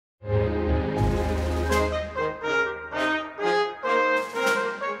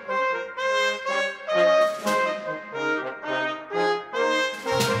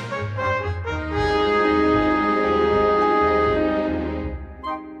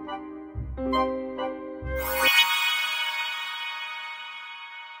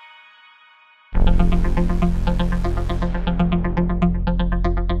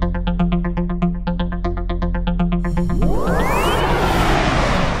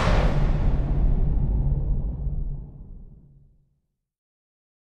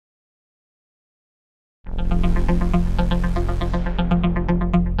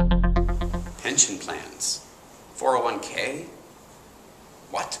401k?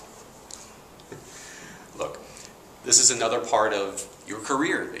 What? Look, this is another part of your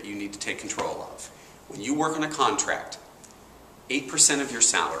career that you need to take control of. When you work on a contract, 8% of your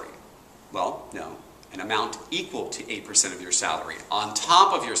salary, well, no, an amount equal to 8% of your salary, on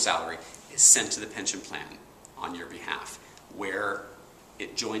top of your salary, is sent to the pension plan on your behalf, where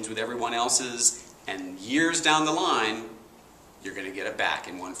it joins with everyone else's, and years down the line, you're going to get it back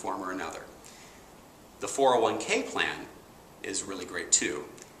in one form or another. The 401k plan is really great too.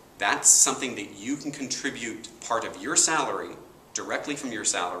 That's something that you can contribute part of your salary, directly from your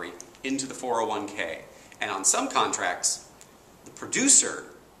salary, into the 401k. And on some contracts, the producer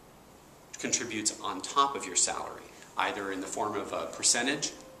contributes on top of your salary, either in the form of a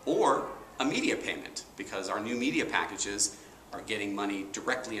percentage or a media payment, because our new media packages are getting money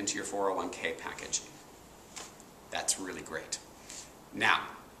directly into your 401k package. That's really great. Now,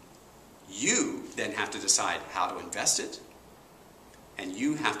 you then have to decide how to invest it, and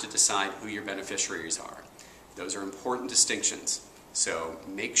you have to decide who your beneficiaries are. Those are important distinctions. So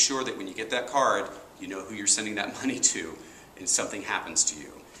make sure that when you get that card, you know who you're sending that money to and something happens to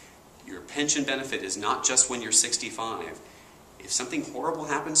you. Your pension benefit is not just when you're 65. If something horrible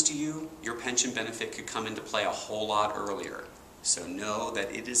happens to you, your pension benefit could come into play a whole lot earlier. So know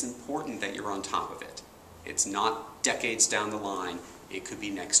that it is important that you're on top of it. It's not decades down the line. It could be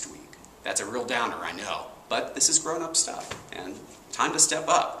next week. That's a real downer, I know. But this is grown-up stuff, and time to step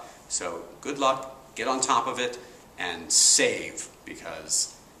up. So good luck, get on top of it, and save,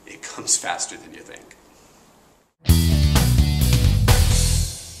 because it comes faster than you think.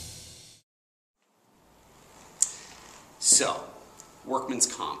 So, workman's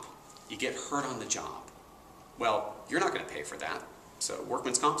comp. You get hurt on the job. Well, you're not going to pay for that. So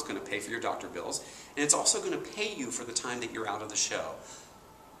workman's comp is going to pay for your doctor bills, and it's also going to pay you for the time that you're out of the show,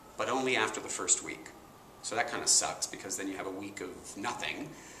 but only after the first week. So that kind of sucks, because then you have a week of nothing.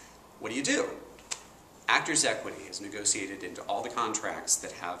 What do? Actors Equity has negotiated into all the contracts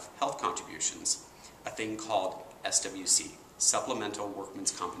that have health contributions a thing called SWC, Supplemental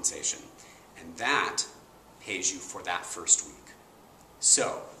Workman's Compensation, and that pays you for that first week.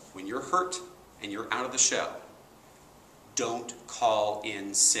 So, when you're hurt and you're out of the show, don't call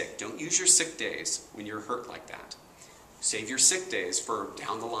in sick. Don't use your sick days when you're hurt like that. Save your sick days for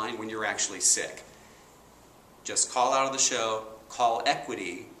down the line when you're actually sick. Just call out of the show, call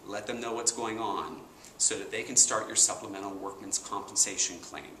Equity, let them know what's going on, so that they can start your supplemental workman's compensation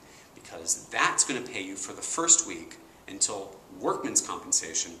claim, because that's going to pay you for the first week until workman's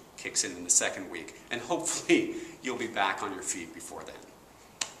compensation kicks in the second week, and hopefully you'll be back on your feet before then.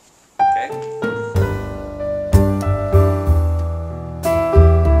 Okay?